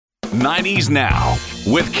90s Now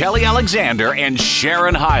with Kelly Alexander and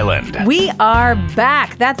Sharon Hyland. We are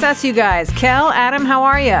back. That's us, you guys. Kel, Adam, how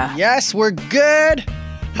are you? Yes, we're good.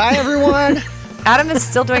 Hi, everyone. Adam is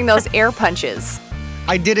still doing those air punches.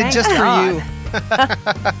 I did it Thank just God. for you.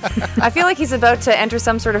 I feel like he's about to enter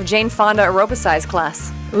some sort of Jane Fonda aerobicize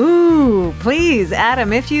class. Ooh, please,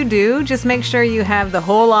 Adam, if you do, just make sure you have the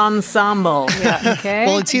whole ensemble. Yeah. Okay?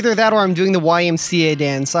 Well, it's either that or I'm doing the YMCA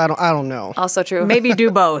dance. I don't know. Also true. Maybe do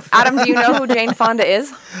both. Adam, do you know who Jane Fonda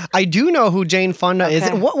is? I do know who Jane Fonda is.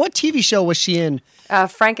 Okay. What TV show was she in?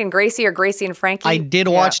 Frank and Gracie or Gracie and Frankie? I did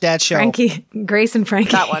watch that show. Grace and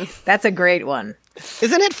Frankie. That one. That's a great one.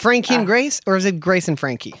 Isn't it Frankie and Grace, or is it Grace and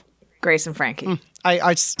Frankie? Grace and Frankie. I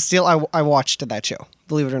watched that show.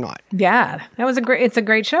 Believe it or not. Yeah, it's a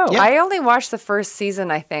great show. I only watched the first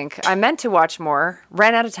season, I think. I meant to watch more.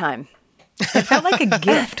 Ran out of time. It felt like a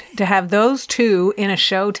gift to have those two in a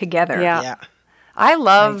show together. Yeah. I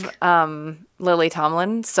love Lily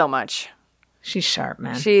Tomlin so much. She's sharp,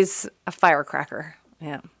 man. She's a firecracker.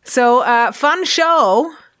 Yeah. So, fun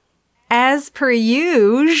show, as per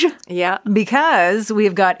usual. Yeah. Because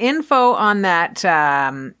we've got info on that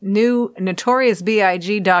new Notorious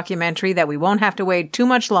B.I.G. documentary that we won't have to wait too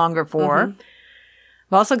much longer for. Mm-hmm.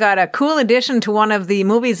 We've also got a cool addition to one of the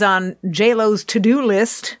movies on J-Lo's to-do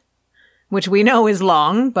list, which we know is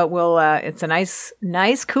long, but it's a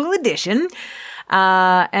nice, cool addition.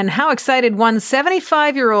 And how excited one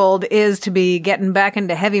 75-year-old is to be getting back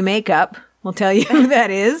into heavy makeup. We'll tell you who that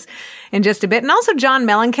is in just a bit. And also John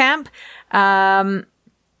Mellencamp got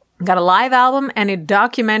a live album and a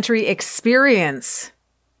documentary experience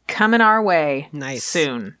coming our way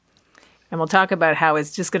soon. And we'll talk about how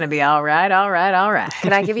it's just going to be all right.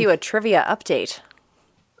 Can I give you a trivia update?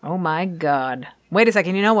 Oh, my God. Wait a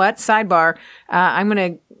second. You know what? Sidebar. I'm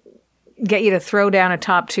going to get you to throw down a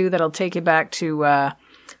top two that'll take you back to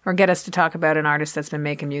or get us to talk about an artist that's been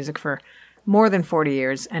making music for more than 40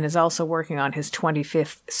 years and is also working on his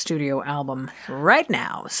 25th studio album right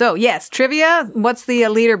now. So, yes, trivia. What's the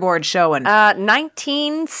leaderboard showing?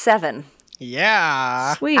 19-7.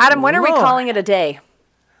 Yeah. Sweet Adam, when are we Lord. calling it a day?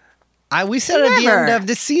 We said at the Never. end of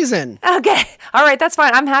the season. Okay. All right. That's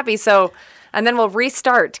fine. I'm happy. So, and then we'll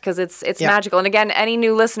restart because it's magical. And again, any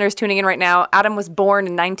new listeners tuning in right now, Adam was born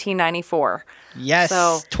in 1994. Yes.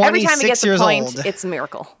 So 26 every time he gets a years point, old. it's a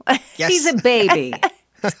miracle. Yes. He's a baby.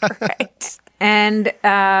 Right. And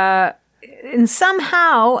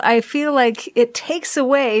somehow I feel like it takes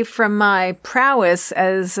away from my prowess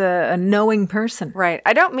as a knowing person. Right.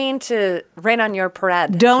 I don't mean to rain on your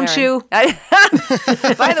parade. Don't Sharon. you?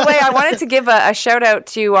 By the way, I wanted to give a shout out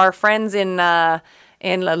to our friends in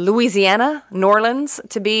Louisiana, New Orleans,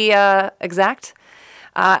 to be exact.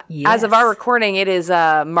 As of our recording, it is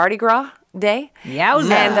Mardi Gras Day.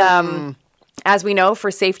 Yowza. And as we know,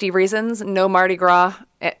 for safety reasons, no Mardi Gras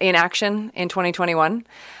in action in 2021.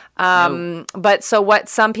 But so what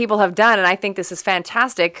some people have done, and I think this is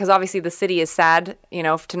fantastic because obviously the city is sad,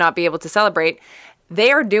 to not be able to celebrate.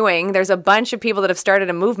 There's a bunch of people that have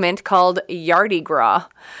started a movement called Yardi Gras.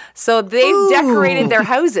 So they've decorated their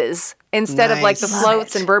houses instead of like the Nice.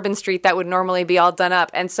 floats in Bourbon Street that would normally be all done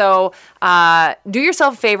up. And so do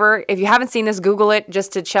yourself a favor. If you haven't seen this, Google it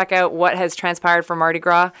just to check out what has transpired for Mardi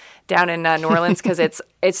Gras down in New Orleans because it's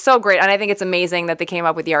so great. And I think it's amazing that they came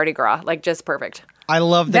up with Yardi Gras. Like just perfect. I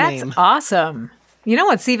love the That's name. awesome. You know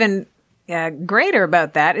what's even greater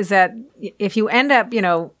about that is that if you end up,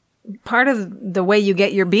 part of the way you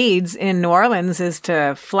get your beads in New Orleans is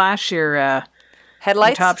to flash your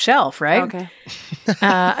Headlights? top shelf, right? Okay.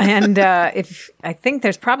 And if I think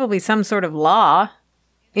there's probably some sort of law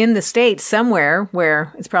in the state somewhere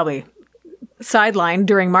where it's probably sidelined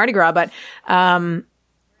during Mardi Gras, but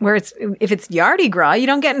where if it's Yardi Gras, you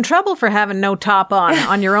don't get in trouble for having no top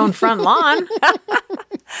on your own front lawn.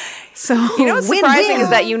 So What's surprising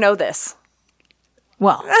is that you know this.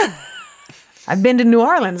 Well, I've been to New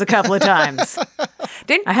Orleans a couple of times.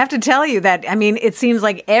 I have to tell you that, it seems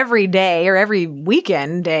like every day or every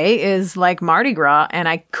weekend day is like Mardi Gras, and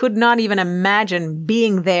I could not even imagine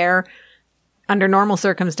being there under normal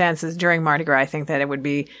circumstances during Mardi Gras. I think that it would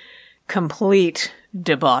be complete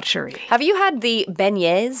debauchery. Have you had the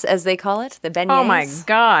beignets, as they call it? The beignets? Oh my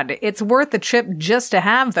God. It's worth the trip just to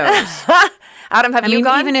have those. Adam, have you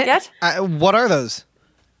gone yet? What are those?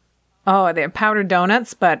 Oh, they're powdered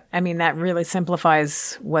donuts, but that really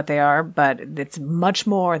simplifies what they are, but it's much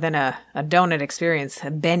more than a donut experience. A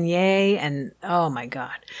beignet and, oh my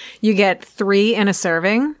God. You get 3 in a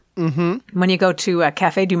serving when you go to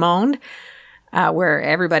Café du Monde. where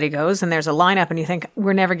everybody goes, and there's a lineup, and you think,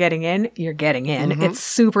 we're never getting in. You're getting in. It's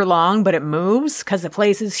super long, but it moves because the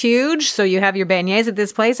place is huge. So you have your beignets at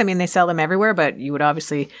this place. I mean, they sell them everywhere, but you would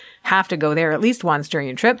obviously have to go there at least once during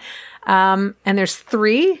your trip. And there's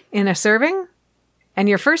 3 in a serving. And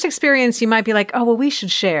your first experience, you might be like, oh, well, we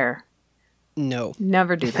should share. No.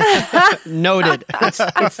 Never do that. Noted.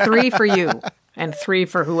 It's 3 for you and 3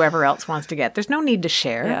 for whoever else wants to get. There's no need to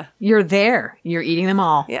share. Yeah. You're there. You're eating them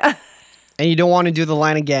all. Yeah. And you don't want to do the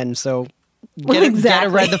line again, so get it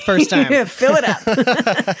read the first time. Yeah, fill it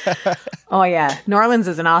up. Oh, yeah. New Orleans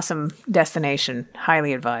is an awesome destination.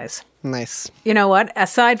 Highly advise. Nice. You know what?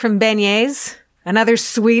 Aside from beignets, another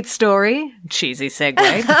sweet story. Cheesy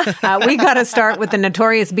segue. We got to start with the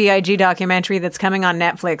Notorious B.I.G. documentary that's coming on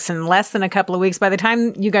Netflix in less than a couple of weeks. By the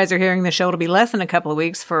time you guys are hearing the show, it'll be less than a couple of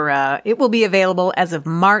weeks. It will be available as of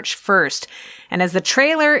March 1st. And as the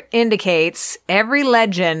trailer indicates, every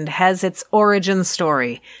legend has its origin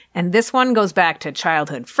story. And this one goes back to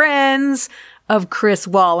childhood friends of Chris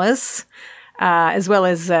Wallace, as well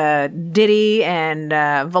as Diddy and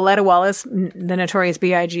Valletta Wallace, the Notorious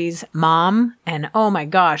B.I.G.'s mom. And oh my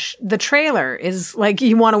gosh, the trailer is like,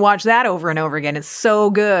 you want to watch that over and over again. It's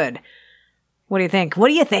so good. What do you think? What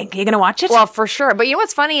do you think? Are you going to watch it? Well, for sure. But you know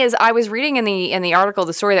what's funny is I was reading in the article,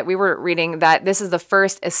 the story that we were reading, that this is the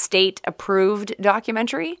first estate-approved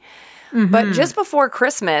documentary. But just before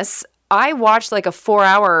Christmas, I watched like a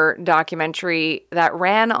 4-hour documentary that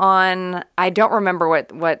ran on, I don't remember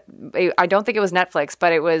what I don't think it was Netflix,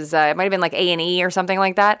 but it was, it might have been like A&E or something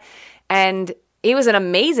like that. And it was an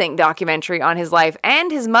amazing documentary on his life,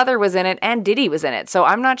 and his mother was in it, and Diddy was in it. So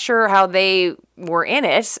I'm not sure how they were in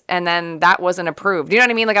it, and then that wasn't approved. You know what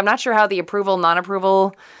I mean? Like, I'm not sure how the approval,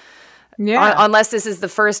 non-approval, unless this is the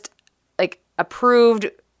first, like, approved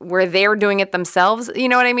where they're doing it themselves. You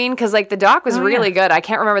know what I mean? Because, like, the doc was really good. I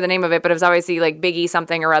can't remember the name of it, but it was obviously, like, Biggie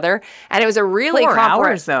something or other. And it was a really 4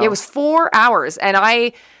 hours, though. It was 4 hours, and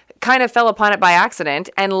I kind of fell upon it by accident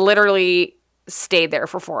and literally stayed there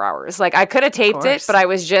for 4 hours. Like, I could have taped it, but I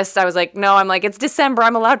was like, no, I'm like, it's December,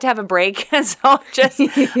 I'm allowed to have a break. And so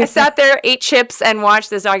I sat there, ate chips, and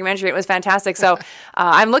watched this documentary. It was fantastic. So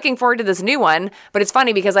I'm looking forward to this new one, but it's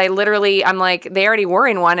funny because I'm like, they already were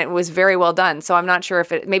in one. It was very well done. So I'm not sure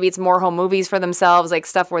if maybe it's more home movies for themselves, like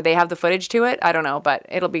stuff where they have the footage to it. I don't know, but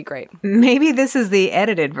it'll be great. Maybe this is the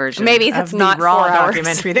edited version. Maybe that's of not the raw 4 hours.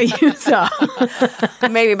 documentary that you saw.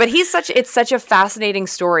 Maybe, but it's such a fascinating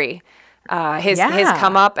story. His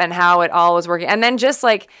come up and how it all was working. And then just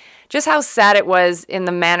how sad it was in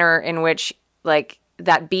the manner in which, like,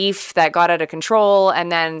 that beef that got out of control, and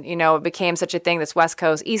then, you know, it became such a thing, this West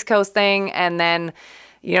Coast, East Coast thing. And then,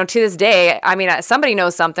 you know, to this day, I mean, somebody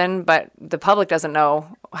knows something, but the public doesn't know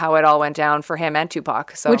how it all went down for him and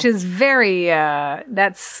Tupac. So, which is very,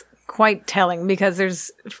 that's quite telling, because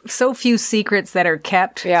there's so few secrets that are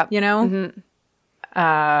kept, you know?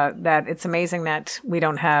 That it's amazing that we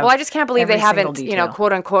don't have. Well, I just can't believe they haven't, detail. you know,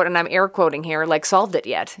 quote unquote, and I'm air quoting here, like, solved it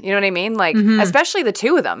yet. You know what I mean? Like, especially the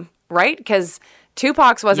two of them, right? Because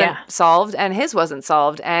Tupac's wasn't solved and his wasn't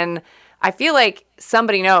solved. And I feel like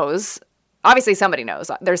somebody knows. Obviously, somebody knows.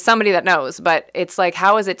 There's somebody that knows. But it's like,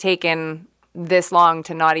 how has it taken this long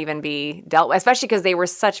to not even be dealt with? Especially because they were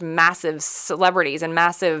such massive celebrities and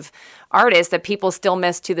massive artists that people still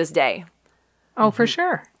miss to this day. Oh, for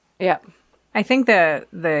sure. Yeah. I think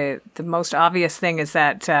the most obvious thing is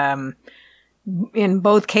that in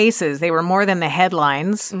both cases, they were more than the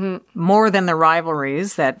headlines, more than the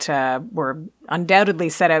rivalries that were undoubtedly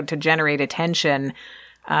set out to generate attention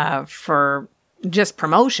for just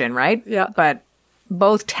promotion, right? Yeah. But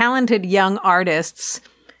both talented young artists,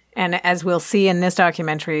 and as we'll see in this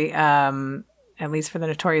documentary, at least for the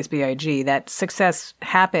Notorious B.I.G., that success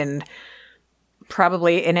happened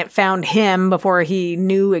probably, and it found him before he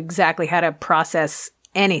knew exactly how to process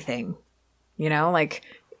anything. You know, like,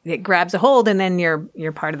 it grabs a hold, and then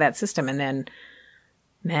you're part of that system, and then,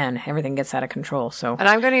 man, everything gets out of control. So, and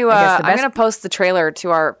I'm going to post the trailer to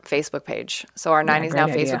our Facebook page, so our 90s Now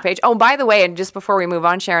Facebook page. Oh, by the way, and just before we move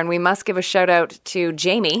on, Sharon, we must give a shout out to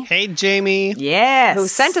Jamie. Hey, Jamie. Yes, who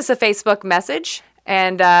sent us a Facebook message.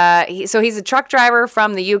 And he's a truck driver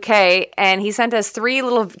from the UK, and he sent us 3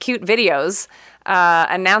 little cute videos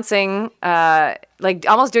announcing, like,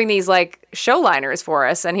 almost doing these, like, show liners for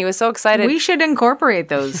us, and he was so excited. We should incorporate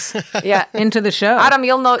those into the show. Adam,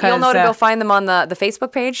 you'll know to go find them on the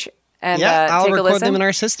Facebook page and I'll take a record listen. them in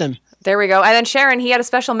our system. There we go. And then Sharon, he had a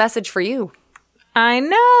special message for you. I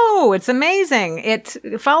know, it's amazing. It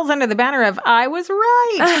falls under the banner of I was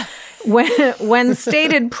right. when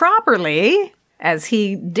stated properly, as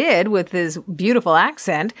he did with his beautiful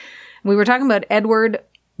accent, we were talking about Edward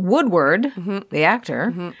Woodward, the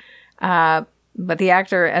actor. But the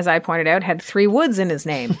actor, as I pointed out, had 3 Woods in his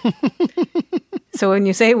name. So when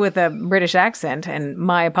you say it with a British accent, and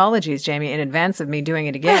my apologies, Jamie, in advance of me doing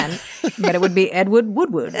it again, but it would be Edward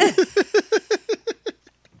Woodward.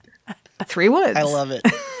 3 Woods. I love it.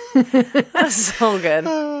 So good.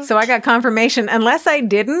 So I got confirmation, unless I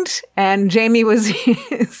didn't, and Jamie was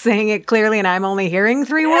saying it clearly and I'm only hearing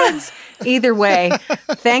 3 Woods. Either way,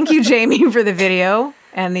 thank you, Jamie, for the video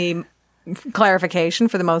and the clarification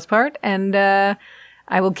for the most part. And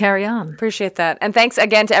I will carry on. Appreciate that. And thanks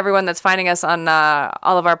again to everyone that's finding us on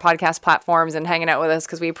all of our podcast platforms and hanging out with us,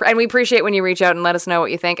 because we appreciate when you reach out and let us know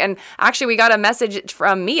what you think. And actually, we got a message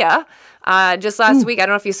from Mia just last week. I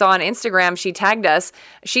don't know if you saw on Instagram, she tagged us.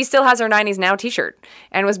 She still has her 90s Now t-shirt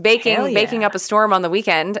and was baking up a storm on the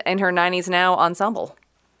weekend in her 90s Now ensemble.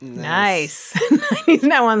 Nice. 90s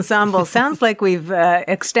Now ensemble. Sounds like we've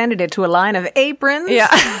extended it to a line of aprons,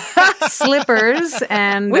 slippers,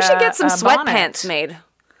 and we should get some sweatpants made.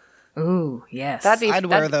 Ooh, yes. I'd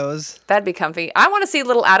wear those. That'd be comfy. I want to see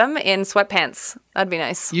little Adam in sweatpants. That'd be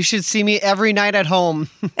nice. You should see me every night at home.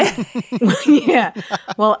 Yeah.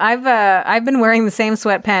 Well, I've been wearing the same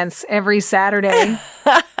sweatpants every Saturday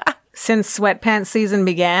since sweatpants season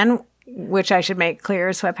began, which I should make clear,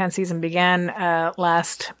 sweatpants season began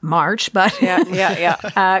last March. But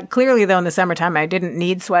clearly, though, in the summertime, I didn't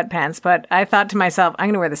need sweatpants. But I thought to myself, I'm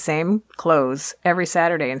going to wear the same clothes every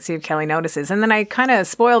Saturday and see if Kelly notices. And then I kind of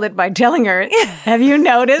spoiled it by telling her, have you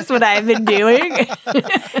noticed what I've been doing?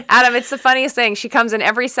 Adam, it's the funniest thing. She comes in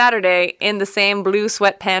every Saturday in the same blue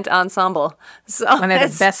sweatpant ensemble. So and they're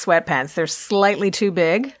the best sweatpants. They're slightly too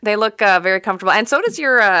big. They look very comfortable. And so does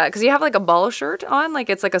your, because you have like a ball shirt on, like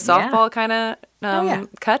it's like a softball kind of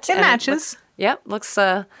cut. It matches. Looks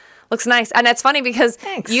nice. And it's funny because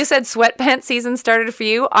you said sweatpants season started for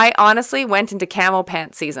you. I honestly went into camo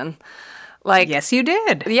pants season. Like, yes, you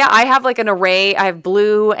did. Yeah, I have like an array. I have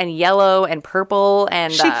blue and yellow and purple,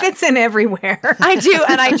 and she fits in everywhere. I do,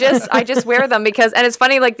 and I just wear them because. And it's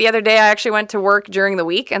funny. Like the other day, I actually went to work during the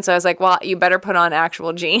week, and so I was like, "Well, you better put on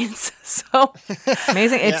actual jeans." So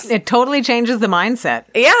amazing! It totally changes the mindset.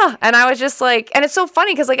 Yeah, and I was just like, and it's so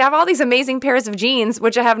funny because like I have all these amazing pairs of jeans,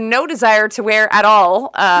 which I have no desire to wear at all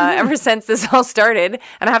ever since this all started,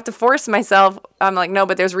 and I have to force myself. I'm like, no,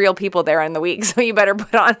 but there's real people there in the week, so you better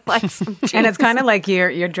put on like some jeans. And it's kind of like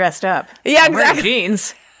you're dressed up. Yeah, exactly.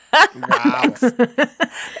 Jeans. Wow.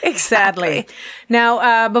 Sadly.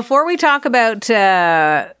 Now, before we talk about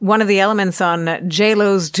one of the elements on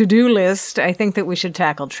J-Lo's to-do list, I think that we should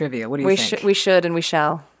tackle trivia. What do you think? We should, and we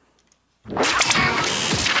shall.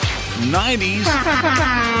 90s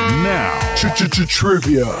Now.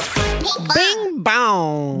 Trivia. Bing,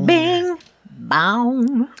 bong. Bing,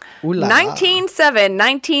 bong.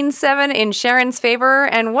 1907 in Sharon's favor.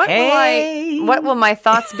 And what will my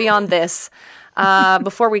thoughts be on this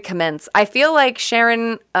before we commence? I feel like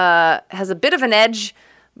Sharon has a bit of an edge,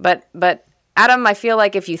 but Adam, I feel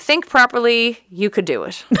like if you think properly, you could do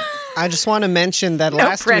it. I just want to mention that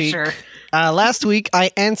last week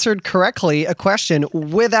I answered correctly a question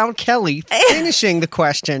without Kelly finishing the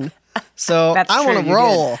question. So I want to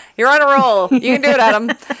roll. You're on a roll. You can do it, Adam.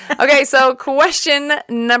 Okay, so question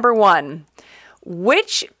number 1.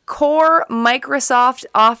 Which core Microsoft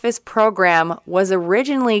Office program was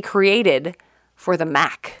originally created for the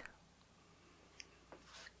Mac?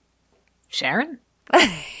 Sharon? Go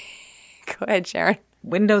ahead, Sharon.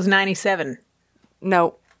 Windows 97.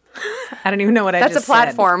 No. I don't even know what I just said. That's a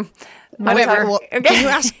platform.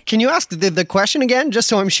 Can you ask the question again, just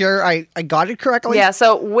so I'm sure I got it correctly? Yeah,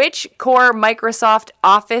 so which core Microsoft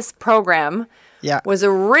Office program was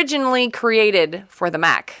originally created for the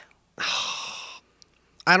Mac?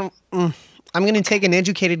 I'm going to take an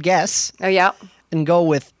educated guess. Oh, yeah? And go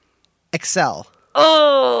with Excel.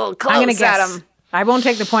 Oh, close, I'm going to guess. Adam. I won't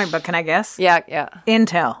take the point, but can I guess? Yeah.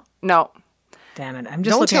 Intel. No. Damn it. I'm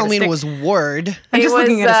just Don't tell me it was Word. I'm just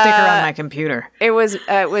looking at a sticker on my computer. It was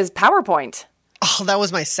PowerPoint. Oh, that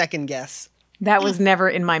was my second guess. That was never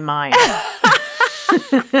in my mind. All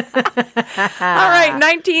right,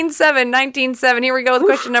 1907. Here we go with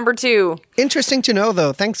question number 2. Interesting to know,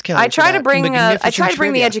 though. Thanks, Kelly. I try to bring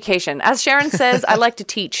the education. As Sharon says, I like to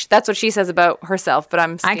teach. That's what she says about herself, but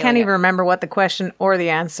I can't even remember what the question or the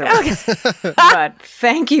answer was. But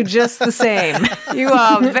thank you just the same. You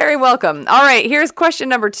are very welcome. All right, here's question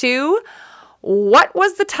number 2. What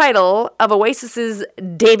was the title of Oasis's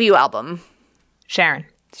debut album? Sharon.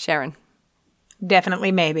 Sharon.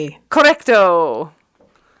 Definitely maybe. Correcto.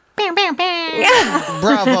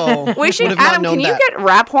 Bravo. Adam, can you get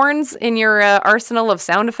rap horns in your arsenal of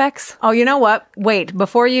sound effects? Oh, you know what? Wait,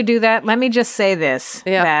 before you do that, let me just say this.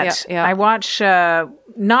 I watch,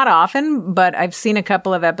 not often, but I've seen a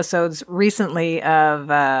couple of episodes recently of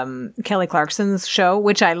Kelly Clarkson's show,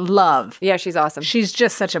 which I love. Yeah, she's awesome. She's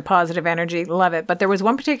just such a positive energy. Love it. But there was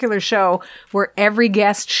one particular show where every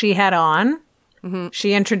guest she had on,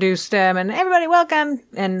 she introduced them and everybody welcome.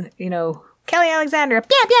 And, Kelly Alexander,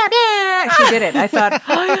 she did it. I thought,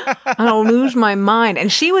 I'll lose my mind.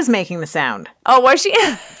 And she was making the sound. Oh, was she?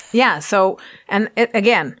 Yeah. So, and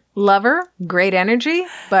again, love her, great energy.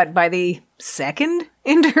 But by the second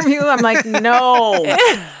interview, I'm like, no,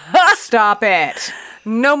 stop it.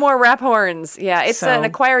 No more rap horns. Yeah, it's an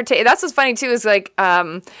acquired taste. That's what's funny too. Is like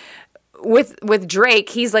with Drake,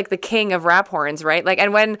 he's like the king of rap horns, right? Like,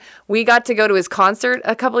 and when we got to go to his concert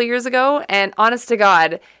a couple of years ago, and honest to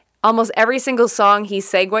God, almost every single song he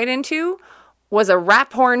segued into was a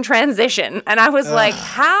rap horn transition. And I was like,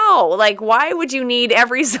 how? Like, why would you need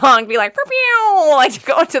every song to be like, like to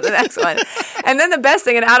go to the next one? And then the best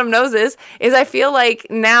thing, and Adam knows this, is I feel like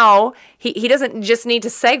now he doesn't just need to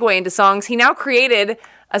segue into songs. He now created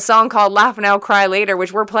a song called Laugh Now, Cry Later,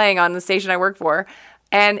 which we're playing on the station I work for.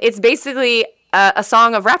 And it's basically a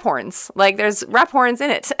song of rap horns. Like, there's rap horns in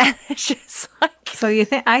it. And it's just like... So you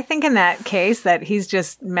think? I think in that case that he's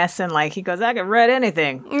just messing, like, he goes, I can write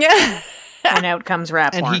anything. Yeah. And out comes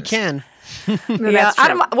rap horns. And he can. Yeah.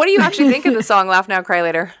 Adam, what do you actually think of the song Laugh Now, Cry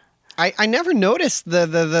Later? I never noticed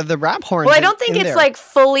the rap horns. Well, I don't think it's like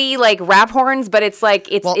fully like rap horns, but it's like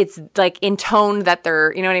it's like intoned that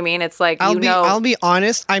they're, you know what I mean? It's like I'll be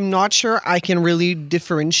honest, I'm not sure I can really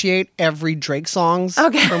differentiate every Drake songs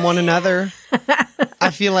from one another. I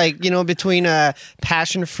feel like, between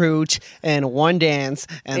Passion Fruit and One Dance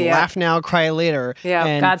and Laugh Now, Cry Later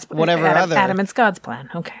and whatever other. Adam, it's God's plan.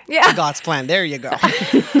 Okay. Yeah. God's plan. There you go.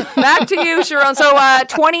 Back to you, Sharon. So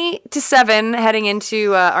 20-7 heading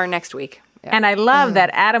into our next week. Yeah. And I love that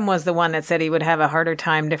Adam was the one that said he would have a harder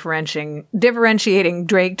time differentiating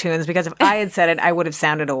Drake tunes, because if I had said it, I would have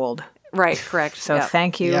sounded old. Right, correct. So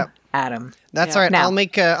thank you, Adam. That's all right. Now,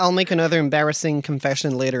 I'll make another embarrassing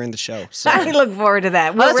confession later in the show. So. I look forward to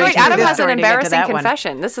that. Well, that's right. Adam has an embarrassing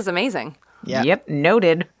confession. This is amazing. Yeah. Yep,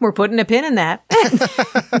 noted. We're putting a pin in that.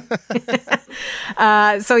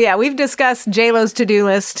 We've discussed J-Lo's to-do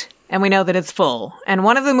list, and we know that it's full. And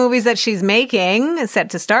one of the movies that she's set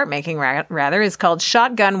to start making, rather, is called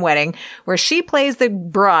Shotgun Wedding, where she plays the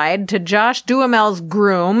bride to Josh Duhamel's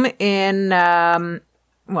groom in,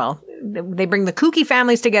 they bring the kooky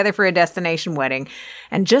families together for a destination wedding.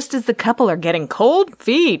 And just as the couple are getting cold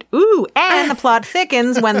feet, and the plot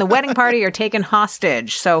thickens when the wedding party are taken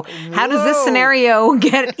hostage. So how does this scenario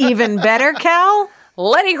get even better, Cal?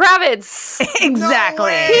 Lenny Kravitz.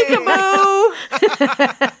 Exactly. Peekaboo.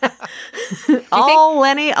 All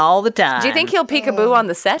Lenny all the time. Do you think he'll peekaboo on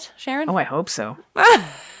the set, Sharon? Oh, I hope so.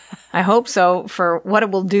 I hope so, for what it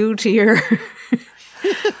will do to your...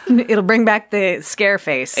 It'll bring back the scare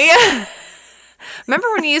face. Yeah. Remember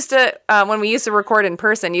when you used to, when we used to record in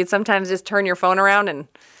person, you'd sometimes just turn your phone around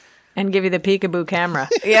and give you the peekaboo camera.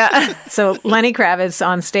 Yeah. So Lenny Kravitz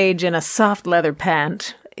on stage in a soft leather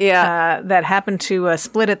pant. Yeah. That happened to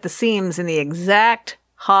split at the seams in the exact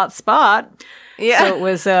hot spot. Yeah. So it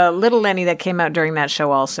was Little Lenny that came out during that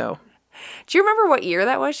show also. Do you remember what year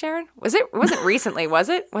that was, Sharon? It wasn't recently, was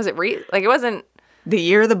it? Was it it wasn't... The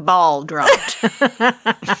year the ball dropped.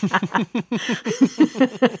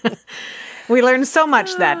 We learned so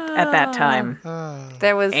much at that time.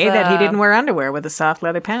 There was that he didn't wear underwear with the soft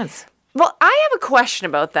leather pants. Well, I have a question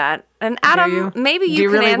about that. And Adam, maybe you can Do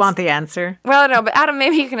you really want the answer? Well, no, but Adam,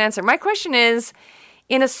 maybe you can answer. My question is,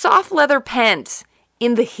 in a soft leather pant,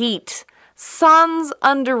 in the heat, sans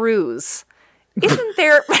underoos, isn't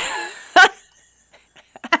there...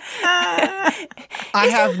 I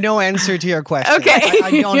have no answer to your question. Okay.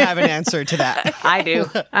 I don't have an answer to that. I do.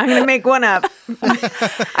 I'm going to make one up.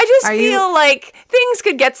 I just feel like things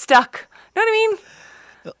could get stuck. Know what I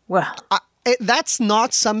mean? Well, that's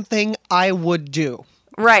not something I would do.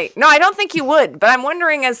 Right. No, I don't think you would. But I'm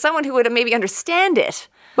wondering, as someone who would maybe understand it.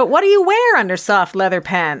 But what do you wear under soft leather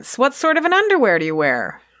pants? What sort of an underwear do you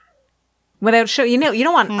wear? Without you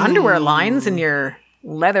don't want underwear lines in your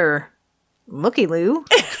leather looky-loo.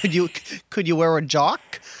 Could you wear a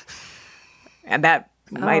jock? And that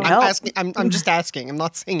might help. I'm just asking. I'm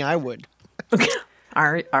not saying I would.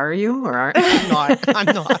 Are you or aren't? I'm not.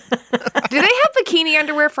 Do they have bikini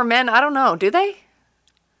underwear for men? I don't know. Do they?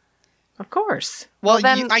 Of course. Well,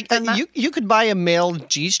 you could buy a male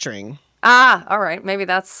G-string. Ah, all right. Maybe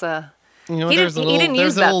that's You know, He there's didn't- a he little, didn't there's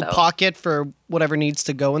use a that, little though. pocket for whatever needs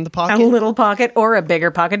to go in the A pocket. little pocket or a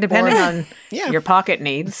bigger pocket, depending on Yeah. your pocket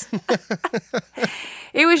needs.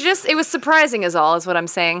 It was surprising is all, is what I'm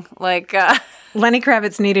saying. Like, Lenny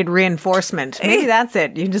Kravitz needed reinforcement. Maybe that's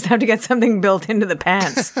it. You just have to get something built into the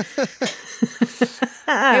pants.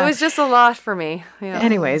 it was just a lot for me. Yeah.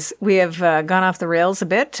 Anyways, we have gone off the rails a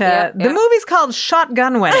bit. Yeah, The yeah. movie's called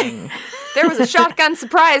Shotgun Wedding. There was a shotgun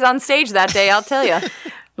surprise on stage that day, I'll tell you.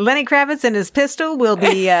 Lenny Kravitz and his pistol will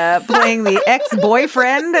be playing the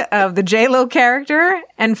ex-boyfriend of the J-Lo character.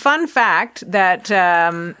 And fun fact that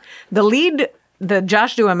the lead, the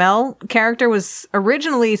Josh Duhamel character, was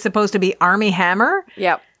originally supposed to be Armie Hammer.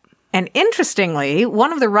 Yep. And interestingly,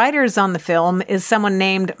 one of the writers on the film is someone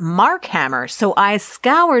named Mark Hammer. So I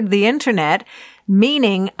scoured the internet,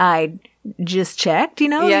 meaning I just checked,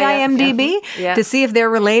 Yeah, the yeah, IMDb, yeah. to see if they're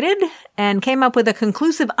related, and came up with a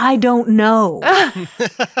conclusive I don't know.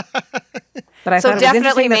 But I So thought it was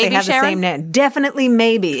definitely interesting that they maybe, have the Sharon? same name. Definitely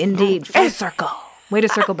maybe, indeed. Full circle. Way to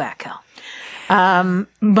circle back, Cal.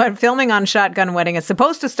 But filming on Shotgun Wedding is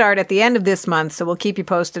supposed to start at the end of this month, so we'll keep you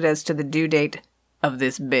posted as to the due date of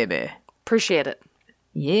this baby. Appreciate it.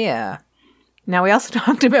 Yeah. Now, we also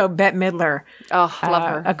talked about Bette Midler Oh, love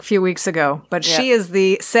her. a few weeks ago, but Yeah. she is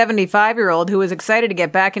the 75-year-old who is excited to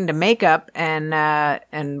get back into makeup and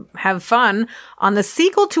have fun on the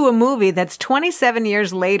sequel to a movie that's 27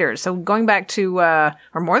 years later. So going back to, or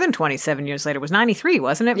more than 27 years later, it was 93,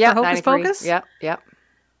 wasn't it, Yeah, for Hocus 93. Pocus? Yep, yep.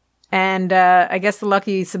 And I guess the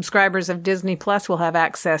lucky subscribers of Disney Plus will have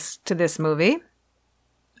access to this movie.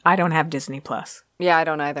 I don't have Disney Plus. Yeah, I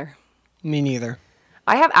don't either. Me neither.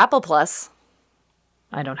 I have Apple Plus.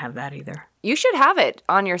 I don't have that either. You should have it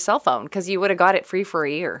on your cell phone because you would have got it free for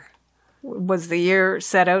a year. Was the year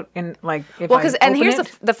set out in, like, if Well, I because and open here's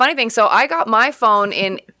it? the funny thing. So I got my phone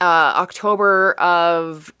in October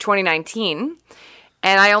of 2019,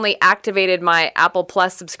 and I only activated my Apple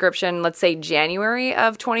Plus subscription, let's say January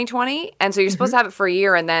of 2020. And so you're supposed to have it for a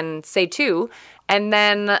year, and then say 2. And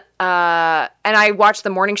then, and I watched the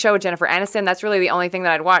morning show with Jennifer Aniston. That's really the only thing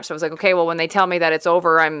that I'd watched. So I was like, okay, well, when they tell me that it's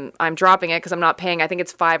over, I'm dropping it because I'm not paying. I think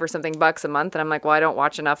it's $5 or something a month, and I'm like, well, I don't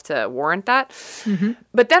watch enough to warrant that.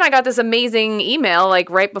 But then I got this amazing email, like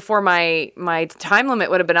right before my time limit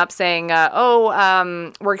would have been up, saying,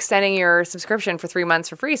 we're extending your subscription for 3 months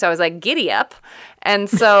for free. So I was like, giddy up, and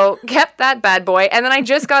so kept that bad boy. And then I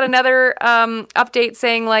just got another update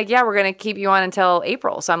saying, like, yeah, we're gonna keep you on until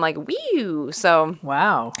April. So I'm like, wee. So.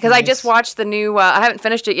 Wow. Because I just watched the new, I haven't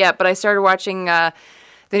finished it yet, but I started watching the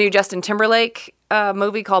new Justin Timberlake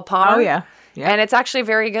movie called Palmer. Oh, yeah. Yeah. And it's actually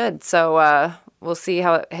very good. So we'll see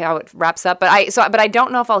how it wraps up. But I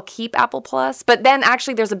don't know if I'll keep Apple Plus. But then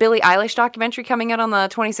actually there's a Billie Eilish documentary coming out on the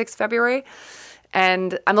 26th of February.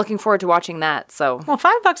 And I'm looking forward to watching that. So. Well,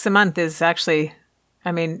 $5 a month is actually,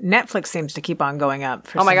 I mean, Netflix seems to keep on going up.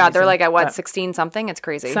 For Oh my some God, they're reason, like at what, but 16 something? It's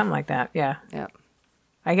crazy. something like that. Yeah. Yeah.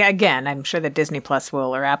 Again, I'm sure that Disney Plus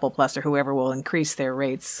will, or Apple Plus, or whoever will increase their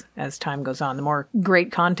rates as time goes on. The more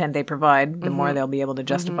great content they provide, the more they'll be able to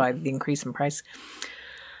justify the increase in price.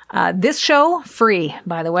 This show, free,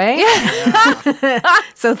 by the way.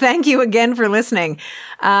 So thank you again for listening.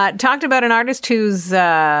 Talked about an artist who's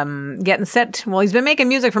getting set. Well, he's been making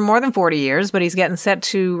music for more than 40 years, but he's getting set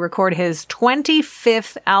to record his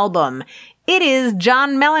 25th album. It is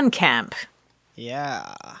John Mellencamp.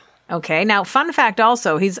 Yeah. Okay. Now, fun fact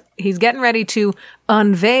also, he's getting ready to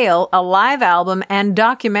unveil a live album and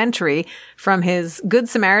documentary from his Good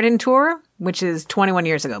Samaritan tour, which is 21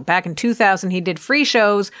 years ago. Back in 2000, he did free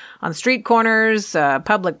shows on street corners,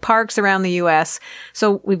 public parks around the U.S.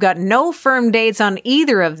 So we've got no firm dates on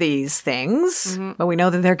either of these things, but we know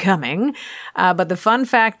that they're coming. But the fun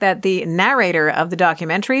fact that the narrator of the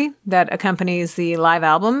documentary that accompanies the live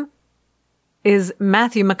album is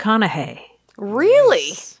Matthew McConaughey.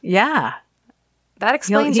 Really? Yeah. That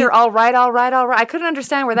explains he- your all right. I couldn't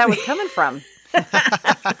understand where that was coming from.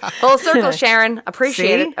 Full circle, Sharon.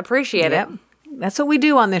 Appreciate See? it. Appreciate Yep. it. That's what we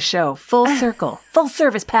do on this show. Full circle. Full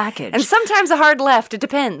service package. And sometimes a hard left. It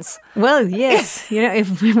depends. Well, yes.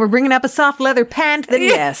 If we're bringing up a soft leather pant, then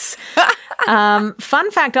yes.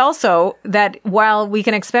 Fun fact also that while we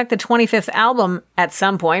can expect the 25th album at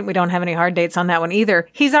some point, we don't have any hard dates on that one either,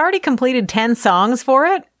 he's already completed 10 songs for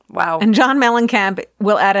it. Wow. And John Mellencamp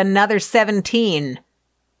will add another 17.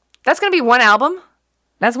 That's going to be one album?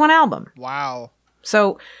 That's one album. Wow.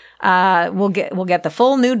 So we'll get the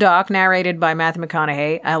full new doc narrated by Matthew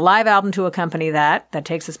McConaughey, a live album to accompany that. That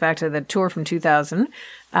takes us back to the tour from 2000.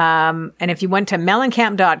 And if you went to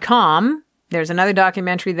mellencamp.com, there's another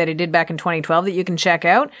documentary that he did back in 2012 that you can check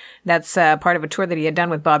out. That's part of a tour that he had done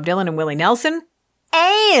with Bob Dylan and Willie Nelson.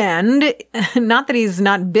 And not that he's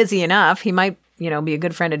not busy enough. He might, be a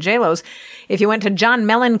good friend of J-Lo's. If you went to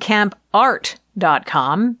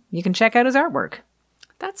johnmellencampart.com, you can check out his artwork.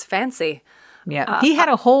 That's fancy. Yeah. He had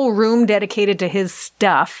a whole room dedicated to his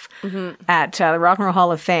stuff at the Rock and Roll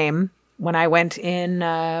Hall of Fame when I went in,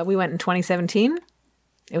 we went in 2017.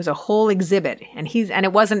 It was a whole exhibit, and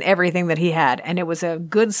it wasn't everything that he had. And it was a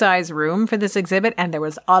good size room for this exhibit, and there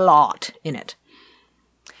was a lot in it.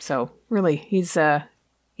 So really, he's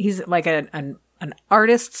like an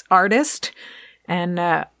artist's artist, and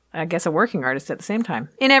I guess a working artist at the same time,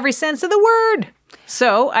 in every sense of the word.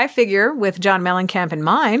 So I figure, with John Mellencamp in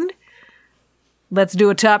mind, let's do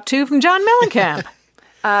a top 2 from John Mellencamp.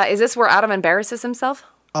 Is this where Adam embarrasses himself?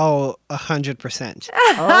 Oh, 100%.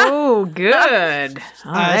 Oh, good.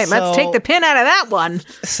 All right, let's take the pin out of that one.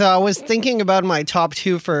 So I was thinking about my top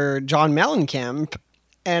 2 for John Mellencamp,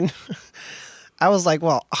 and I was like,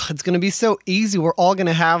 well, it's going to be so easy. We're all going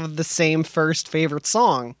to have the same first favorite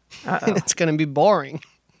song, and it's going to be boring.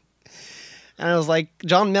 And I was like,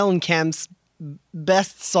 John Mellencamp's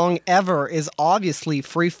best song ever is obviously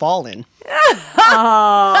Free Fallin'.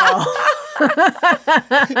 Oh. And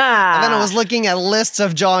then I was looking at lists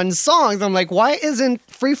of John's songs. I'm like, why isn't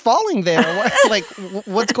Free Falling there?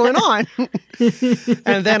 What's going on?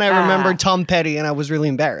 And then I remembered Tom Petty, and I was really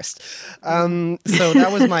embarrassed. So that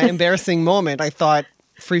was my embarrassing moment. I thought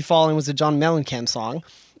Free Falling was a John Mellencamp song.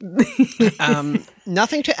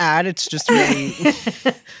 Nothing to add. It's just really...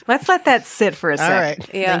 Let's let that sit for a sec. All right.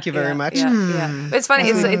 Thank you very much. Yeah. It's funny.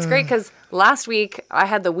 It's great because last week I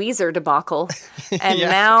had the Weezer debacle, and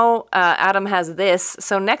now Adam has this.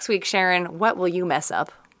 So next week, Sharon, what will you mess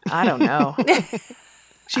up? I don't know.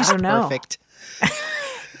 She's perfect.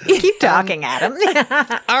 Keep talking, Adam.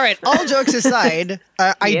 All right. All jokes aside,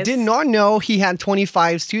 I did not know he had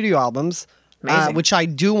 25 studio albums. Which I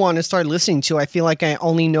do want to start listening to. I feel like I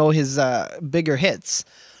only know his bigger hits.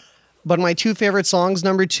 But my 2 favorite songs,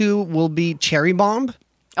 number 2 will be Cherry Bomb.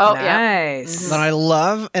 Oh, nice. That I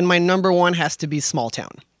love. And my number 1 has to be Small Town.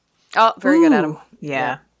 Oh, very good, Adam.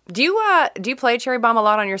 Yeah. Do you play Cherry Bomb a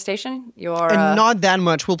lot on your station? Not that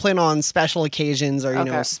much. We'll play it on special occasions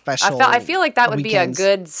or, special I feel like that would weekends. be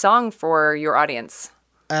a good song for your audience.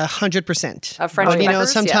 100%. Of French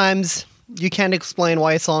Peppers, sometimes... You can't explain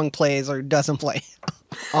why a song plays or doesn't play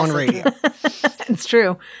on radio. It's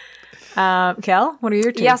true. Kel, what are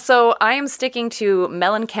your 2? Yeah, so I am sticking to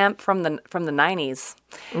Mellencamp from the 90s.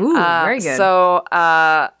 Ooh, very good. So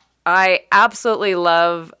I absolutely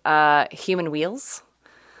love Human Wheels.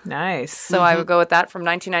 Nice. So I would go with that from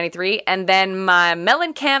 1993. And then my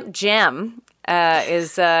Mellencamp jam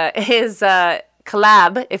is his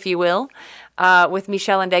collab, if you will, with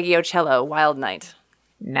Michelle Indeggio-Cello, Wild Night.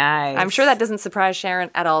 Nice. I'm sure that doesn't surprise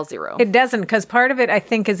Sharon at all, zero. It doesn't, because part of it, I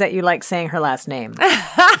think, is that you like saying her last name.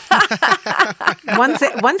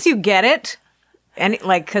 Once you get it, and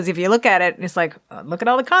because if you look at it, it's like, look at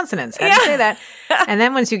all the consonants. How do you say that? And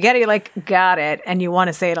then once you get it, you're like, got it, and you want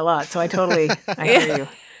to say it a lot. So I hear you.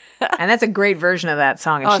 And that's a great version of that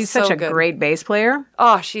song. And she's such a great bass player.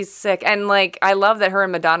 Oh, she's sick. And I love that her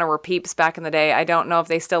and Madonna were peeps back in the day. I don't know if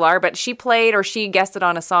they still are, but she played or she guested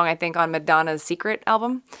on a song, I think, on Madonna's Secret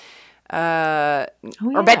album. Or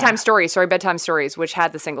Bedtime Stories, which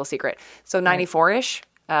had the single Secret. So 94-ish.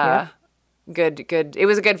 Good. It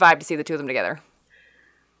was a good vibe to see the two of them together.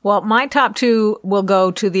 Well, my top 2 will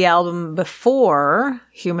go to the album before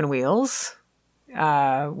Human Wheels.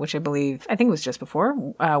 Which I think it was just before,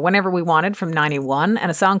 Whenever We Wanted from 91,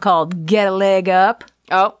 and a song called Get a Leg Up.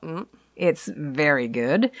 Oh. It's very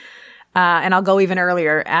good. And I'll go even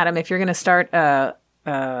earlier. Adam, if you're going to start a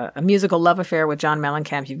musical love affair with John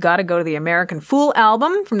Mellencamp, you've got to go to the American Fool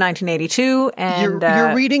album from 1982. And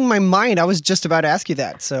you're reading my mind. I was just about to ask you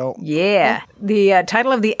that. So yeah. The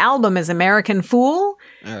title of the album is American Fool.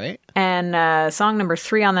 All right. And song number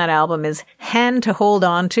 3 on that album is Hand to Hold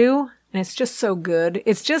On To. And it's just so good.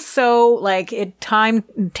 It's just so it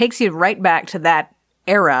takes you right back to that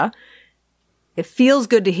era. It feels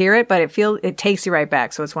good to hear it, but it takes you right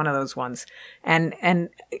back. So it's one of those ones. And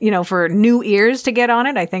for new ears to get on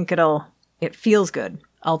it, I think it feels good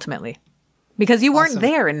ultimately. Because you weren't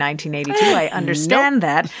there in 1982. I understand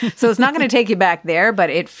that. So it's not going to take you back there, but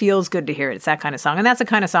it feels good to hear it. It's that kind of song. And that's the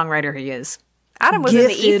kind of songwriter he is. Adam was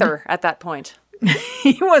Gifted. in the ether at that point.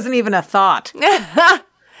 He wasn't even a thought.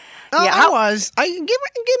 I was. Give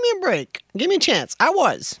me a break. Give me a chance. I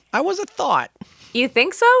was a thought. You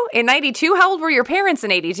think so? In 92? How old were your parents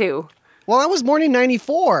in 82? Well, I was born in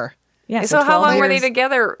 94. Yeah. So how long were they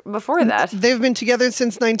together before that? They've been together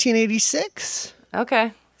since 1986.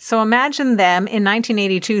 Okay. So imagine them in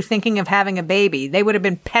 1982 thinking of having a baby. They would have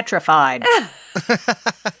been petrified.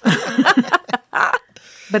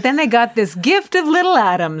 But then they got this gift of little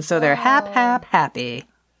Adam, so they're happy.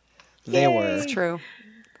 They were. It's true.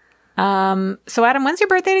 So Adam, when's your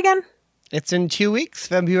birthday again? It's in 2 weeks,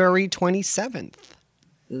 February 27th.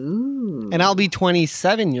 Ooh. And I'll be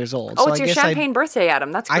 27 years old. Oh, so it's I your guess champagne birthday,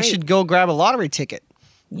 Adam. That's great. I should go grab a lottery ticket.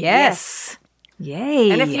 Yes.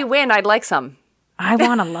 Yay. And if you win, I'd like some. I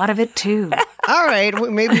want a lot of it too. All right,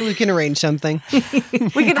 maybe we can arrange something. We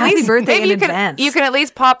can at Happy least birthday maybe in advance. You can at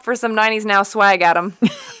least pop for some 90s Now swag, Adam.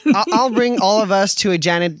 I'll bring all of us to a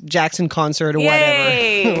Janet Jackson concert or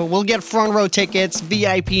Yay. whatever. We'll get front row tickets,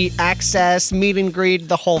 VIP access, meet and greet,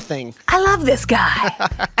 the whole thing. I love this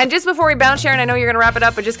guy. And just before we bounce, Sharon, I know you're going to wrap it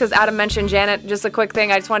up, but just because Adam mentioned Janet, just a quick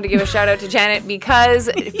thing, I just wanted to give a shout out to Janet because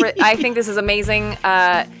I think this is amazing.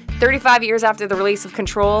 35 years after the release of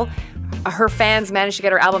Control, her fans managed to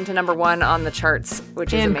get her album to #1 on the charts,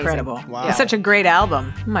 which is Incredible. amazing. Wow. It's such a great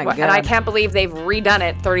album. Oh my God. And I can't believe they've redone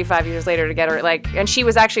it 35 years later to get her, and she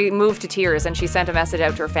was actually moved to tears, and she sent a message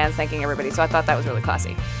out to her fans thanking everybody, so I thought that was really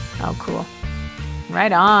classy. Oh, cool.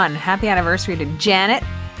 Right on. Happy anniversary to Janet.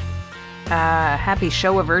 Happy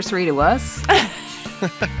show-anniversary to us.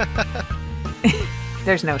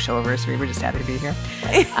 There's no show-anniversary. We're just happy to be here.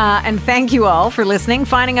 And thank you all for listening,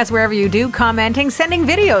 finding us wherever you do, commenting, sending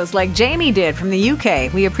videos like Jamie did from the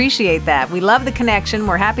UK. We appreciate that. We love the connection.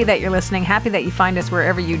 We're happy that you're listening, happy that you find us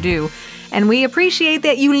wherever you do. And we appreciate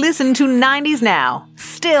that you listen to 90s Now.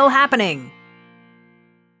 Still happening.